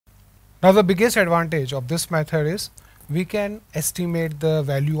Now the biggest advantage of this method is we can estimate the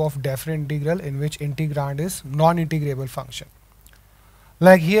value of definite integral in which integrand is non-integrable function.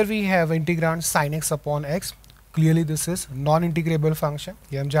 Like here we have integrand sin x upon x. Clearly this is non-integrable function.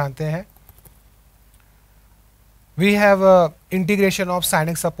 ये हम जानते हैं. We have a integration of sin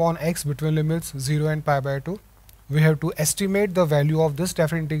x upon x between limits 0 and pi by 2. We have to estimate the value of this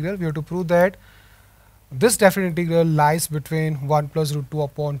definite integral. We have to prove that this definite integral lies between 1 plus root 2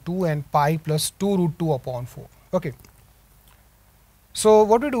 upon 2 and pi plus 2 root 2 upon 4. Okay. So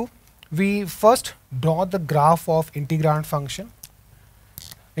what we do? We first draw the graph of integrand function.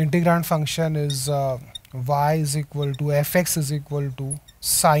 Integrand function is y is equal to fx is equal to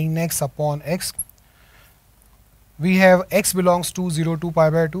sin x upon x. We have x belongs to 0 to pi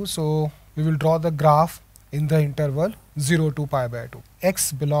by 2, so we will draw the graph in the interval 0 to pi by 2.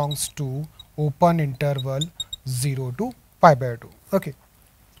 X belongs to open interval 0 to pi by 2. Okay.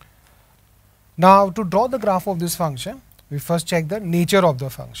 Now to draw the graph of this function, we first check the nature of the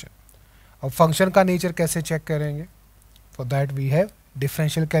function. अब function का nature कैसे check करेंगे? For that we have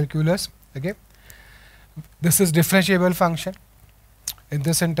differential calculus. Okay. This is differentiable function in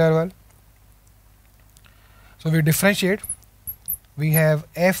this interval. So we differentiate. We have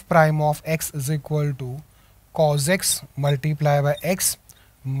f prime of x is equal to cos x multiplied by x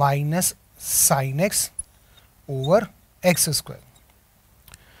minus sin x over x square.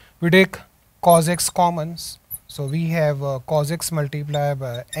 We take cos x commons. So we have cos x multiplied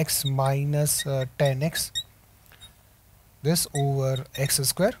by x minus tan x, this over x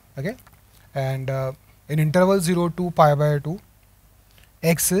square. Okay. And in interval 0 to pi by 2,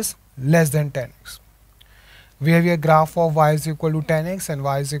 x is less than tan x. We have a graph of y is equal to tan x and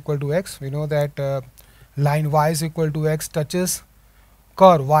y is equal to x. We know that line y is equal to x touches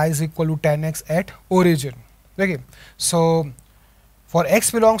curve y is equal to tan x at origin. Okay. So for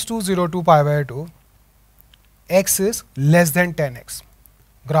x belongs to 0 to pi by 2, x is less than tan x.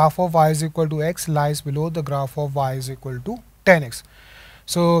 Graph of y is equal to x lies below the graph of y is equal to tan x.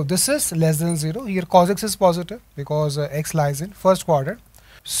 So this is less than 0. Here cos x is positive because x lies in first quadrant.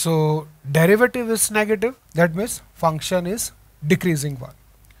 So derivative is negative, that means function is decreasing one.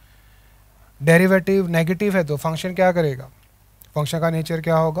 Derivative negative है तो function क्या करेगा? Function का nature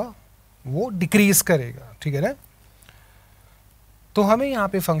क्या होगा? वो decrease करेगा, ठीक है ना? तो हमें यहाँ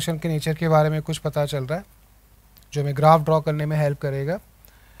पे function के nature के बारे में कुछ पता चल रहा है जो हमें ग्राफ ड्रॉ करने में हेल्प करेगा.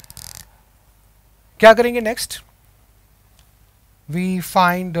 क्या करेंगे next? We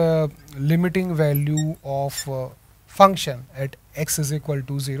find limiting value of function at x is equal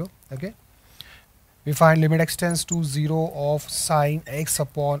to 0. Okay. We find limit x tends to 0 of sin x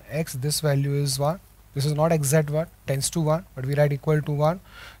upon x. This value is 1. This is not exact 1, tends to 1, but we write equal to 1.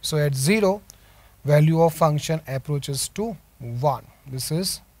 So at 0, value of function approaches to 1. This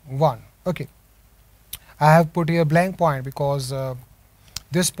is 1. Okay. I have put here blank point because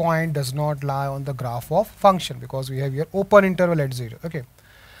this point does not lie on the graph of function because we have here open interval at 0. Okay.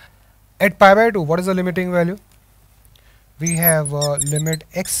 At pi by 2, what is the limiting value? We have limit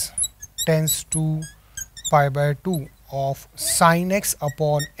x tends to pi by 2 of sin x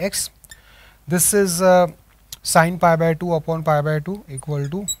upon x. This is sin pi by 2 upon pi by 2 equal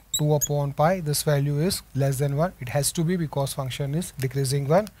to 2 upon pi. This value is less than 1. It has to be because function is decreasing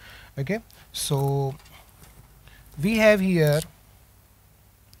 1. Okay. So we have here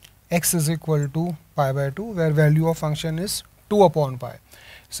x is equal to pi by 2 where value of function is 2 upon pi.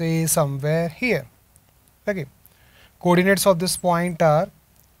 Say somewhere here. Okay. Coordinates of this point are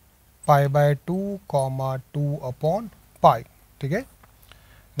pi by 2 comma 2 upon pi. Okay.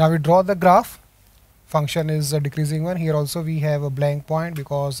 Now we draw the graph. Function is a decreasing one. Here also we have a blank point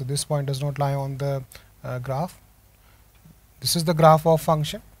because this point does not lie on the graph. This is the graph of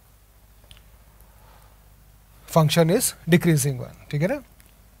function. Function is decreasing one. Okay.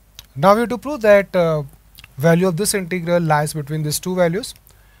 Now we have to prove that value of this integral lies between these two values.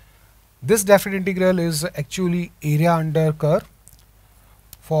 This definite integral is actually area under curve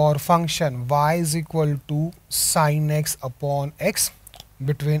for function y is equal to sin x upon x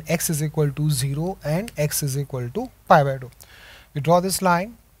between x is equal to 0 and x is equal to pi by 2. We draw this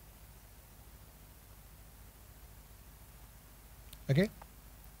line. Okay.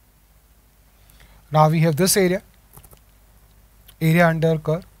 Now we have this area under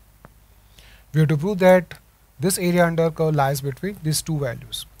curve. We have to prove that this area under curve lies between these two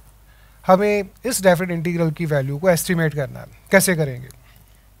values. हमें इस definite integral की value को estimate करना है. कैसे करेंगे?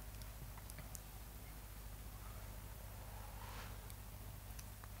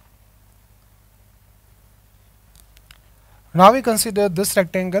 Now we consider this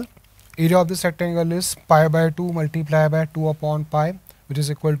rectangle. Area of this rectangle is pi by 2 multiplied by 2 upon pi. which is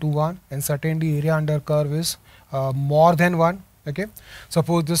equal to 1, and certainly area under curve is more than 1. Okay,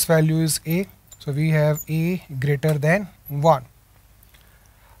 suppose this value is a, so we have a greater than 1.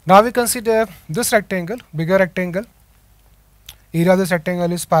 Now we consider this rectangle, bigger rectangle. Area of this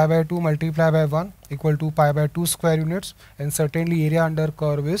rectangle is pi by 2 multiplied by 1 equal to pi by 2 square units, and certainly area under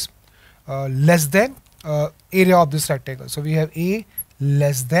curve is less than area of this rectangle. So we have a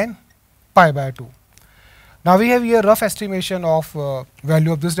less than pi by 2. Now we have here rough estimation of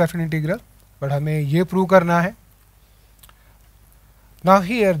value of this definite integral, but हमें ये prove करना है. Now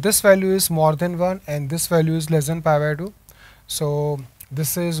here this value is more than 1 and this value is less than pi by 2. So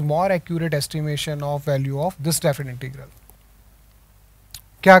this is more accurate estimation of value of this definite integral.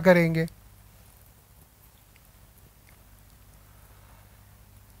 क्या करेंगे?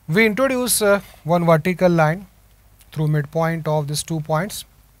 We introduce one vertical line through midpoint of these 2 points.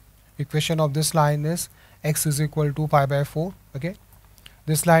 Equation of this line is x is equal to pi by 4. Okay,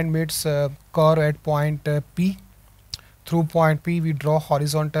 this line meets curve at point P. Through point P we draw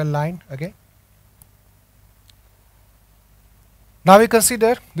horizontal line. Okay, now we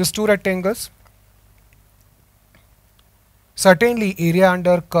consider these 2 rectangles. Certainly area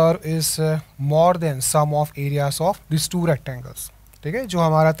under curve is more than sum of areas of these 2 rectangles. ठीक है, जो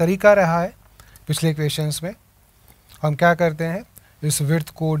हमारा तरीका रहा है पिछले equations में, हम क्या करते हैं, इस विड्थ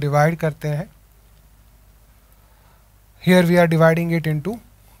को डिवाइड करते हैं. Here we are dividing it into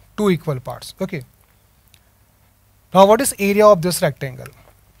 2 equal parts. Okay, now what is area of this rectangle?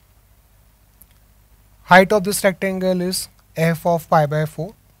 Height of this rectangle is f of pi by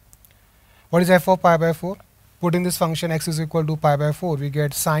 4. What is f of pi by 4? Put in this function x is equal to pi by 4, we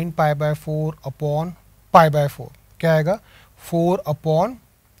get sin pi by 4 upon pi by 4. क्या आएगा? 4 upon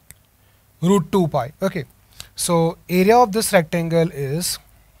root 2 pi. Okay, so area of this rectangle is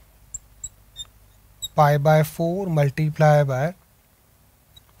pi by 4 multiplied by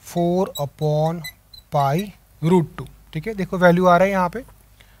 4 upon pi root 2. ठीक है, देखो value आ रहा है यहाँ पे.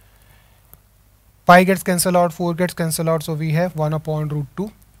 Pi gets cancelled out, 4 gets cancelled out, so we have 1 upon root 2.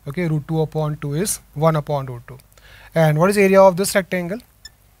 Okay, root 2 upon 2 is 1 upon root 2. And what is area of this rectangle?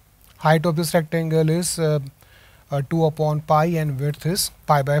 Height of this rectangle is 2 upon pi and width is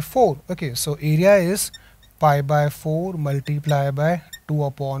pi by 4. Okay, so area is pi by 4 multiplied by 2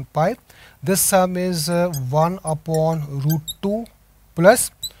 upon pi. This sum is 1 upon root 2 plus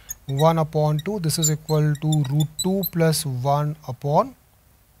 1 upon 2. This is equal to root 2 plus 1 upon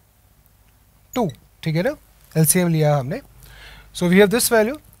 2. ठीक है ना, LCM लिया हमने. So we have this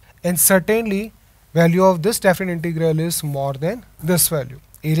value, and certainly value of this definite integral is more than this value.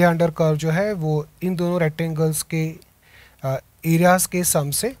 Area under curve जो है वो इन दोनों rectangles के areas के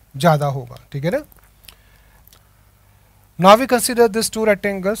sum से ज़्यादा होगा. ठीक है ना. Now we consider these 2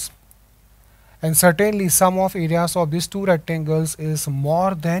 rectangles, and certainly sum of areas of these 2 rectangles is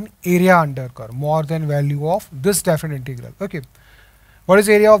more than area under curve, more than value of this definite integral. Okay, what is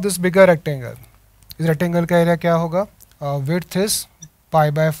area of this bigger rectangle? इस rectangle का area क्या होगा? Width is pi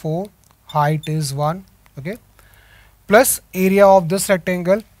by 4, height is 1. Okay, plus area of this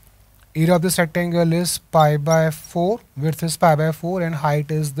rectangle. Area of this rectangle is pi by 4, width is pi by 4, and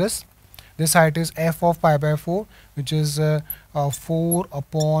height is this. This height is f of pi by 4, which is 4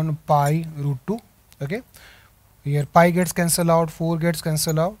 upon pi root 2. Okay, here pi gets cancelled out, 4 gets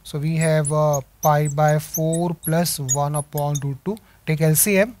cancelled out, so we have pi by 4 plus 1 upon root 2. Take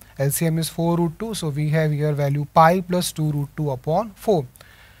LCM. LCM is 4 root 2, so we have here value pi plus 2 root 2 upon 4.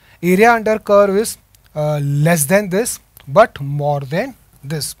 Area under curve is less than this but more than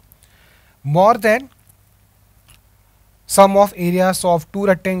this. More than sum of areas of 2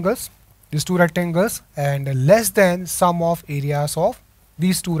 rectangles, these 2 rectangles, and less than sum of areas of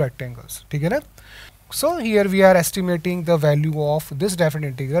these 2 rectangles. ठीक है ना? So here we are estimating the value of this definite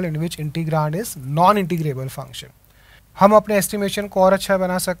integral in which integrand is non-integrable function. हम अपने estimation को और अच्छा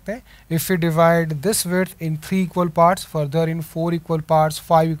बना सकते हैं if we divide this width in 3 equal parts, further in 4 equal parts,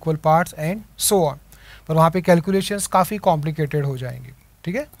 5 equal parts and so on. पर वहाँ पे calculations काफ़ी complicated हो जाएंगी.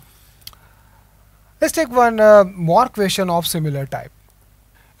 ठीक है? Let's take one more question of similar type.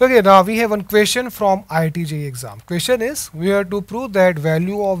 Okay, now we have one question from IIT JEE exam. Question is, we have to prove that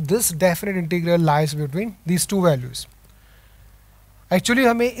value of this definite integral lies between these 2 values. Actually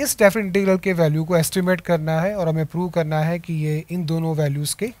हमें इस definite integral के value को estimate करना है और हमें prove करना है कि ये इन दोनों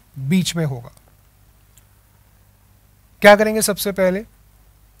वैल्यूज़ के बीच में होगा. क्या करेंगे? सबसे पहले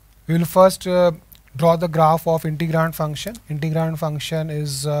we will first draw the graph of integrand function. Integrand function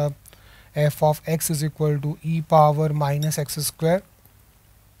is f of x is equal to e power minus x square.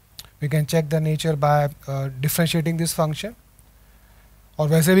 We can check the nature by differentiating this function. और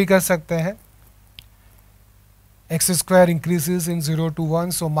वैसे भी कर सकते हैं. x square increases in 0 to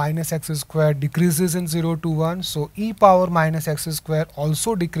 1, so minus x square decreases in 0 to 1, so e power minus x square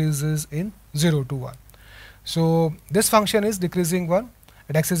also decreases in 0 to 1. So this function is decreasing 1.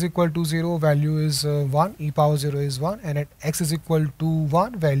 At x is equal to 0, value is 1, e power 0 is 1, and at x is equal to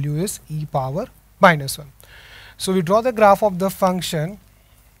 1, value is e power minus 1. So we draw the graph of the function.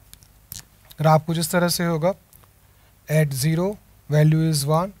 Graph कुछ इस तरह से होगा. At 0, value is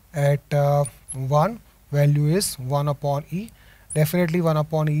 1. At 1, value is 1 upon e. Definitely 1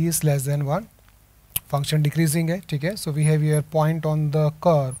 upon e is less than 1. Function decreasing है, ठीक है. So we have here point on the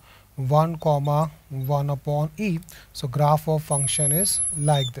curve 1 comma 1 upon e. So graph of function is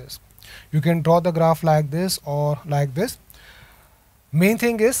like this. You can draw the graph like this or like this. Main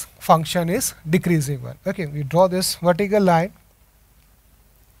thing is function is decreasing one. Okay, we draw this vertical line.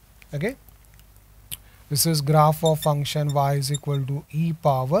 Okay, this is graph of function y is equal to e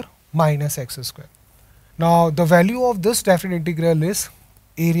power minus x square. Now the value of this definite integral is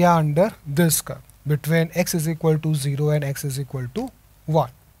area under this curve between x is equal to 0 and x is equal to 1.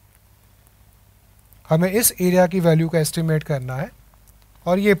 हमें इस area की value का estimate करना है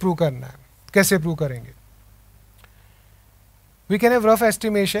और ये prove करना है. कैसे प्रूव करेंगे? We can have rough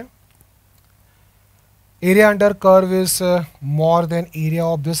estimation. Area under curve is more than area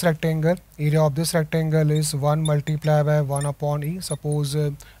of this rectangle. Area of this rectangle is 1 multiplied by 1 upon e. Suppose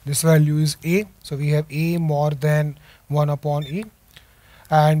this value is a, so we have a more than 1 upon e.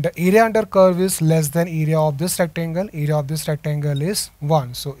 And area under curve is less than area of this rectangle. Area of this rectangle is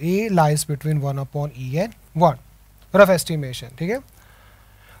 1. So a lies between 1 upon e and 1. Rough estimation. ठीक है?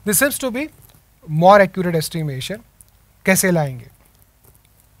 This seems to be more accurate estimation. कैसे लाएंगे?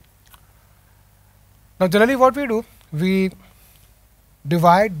 Now generally what we do, we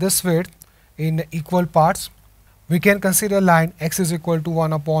divide this width in equal parts. We can consider line x is equal to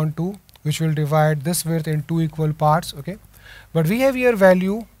 1 upon 2, which will divide this width in 2 equal parts. Okay, but we have here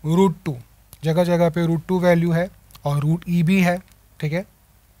value root 2. जगह जगह पे root 2 value है और root e भी है. ठीक है,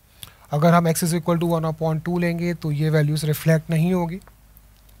 अगर हम x is equal to 1 upon 2 लेंगे तो ये वैल्यूज रिफ्लेक्ट नहीं होगी.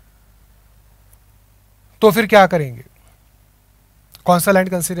 तो फिर क्या करेंगे? कौन सा लाइन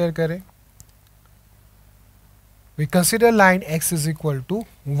कंसिडर करें? We consider line x is equal to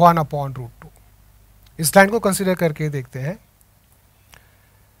 1 upon root 2. इस लाइन को कंसिडर करके देखते हैं.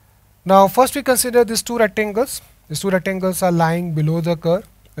 Now first we consider these two rectangles. These two rectangles are lying below the curve.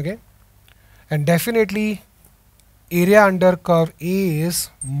 Okay, and definitely area under curve A is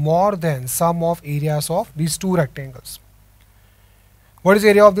more than sum of areas of these two rectangles. What is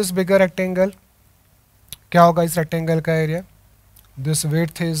area of this bigger rectangle? क्या होगा इस rectangle का area? This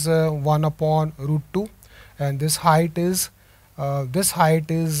width is 1 upon root 2, and this height is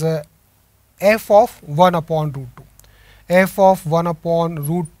f of 1 upon root 2. F of 1 upon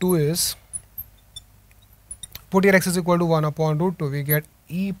root 2 is, put here x is equal to 1 upon root 2, we get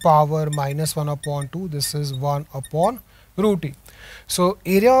e power minus 1 upon 2. This is 1 upon root e. So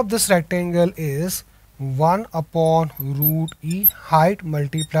area of this rectangle is 1 upon root e, height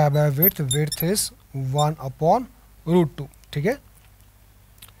multiplied by width. Width is 1 upon root 2. ठीक है?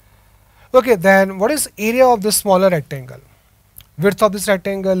 Okay, then what is area of this smaller rectangle? Width of this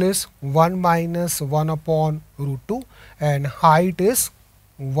rectangle is 1 minus 1 upon root 2 and height is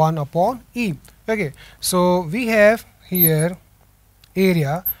 1 upon e. Okay, so we have here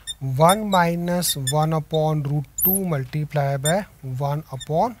area 1 minus 1 upon root 2 multiplied by 1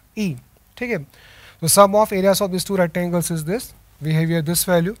 upon e. ठीक है? So sum of areas of these two rectangles is this. We have here this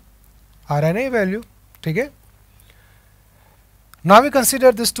value, RNA value. ठीक है? Now we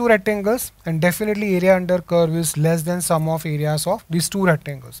consider these two rectangles, and definitely area under curve is less than sum of areas of these two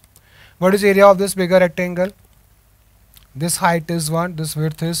rectangles. What is area of this bigger rectangle? This height is 1, this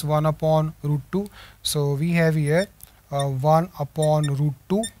width is 1 upon root 2. So we have here 1 upon root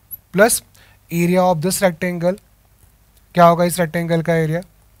 2 plus area of this rectangle. क्या होगा इस rectangle का area?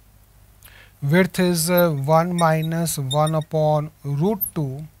 Width is 1 minus 1 upon root 2.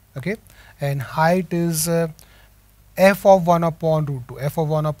 Okay, and height is f of 1 upon root 2. F of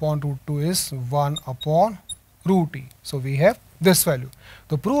 1 upon root 2 is 1 upon root e. So we have this value.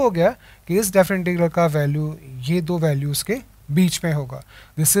 तो prove हो गया कि इस definite integral का value ये दो values के बीच में होगा.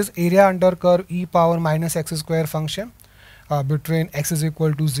 This is area under curve e power minus x square function between x is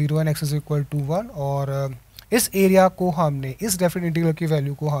equal to 0 and x is equal to 1. और इस एरिया को हमने, इस डेफिनेट इंटीग्रल की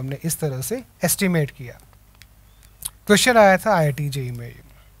वैल्यू को हमने इस तरह से एस्टिमेट किया. क्वेश्चन आया था IIT JEE में.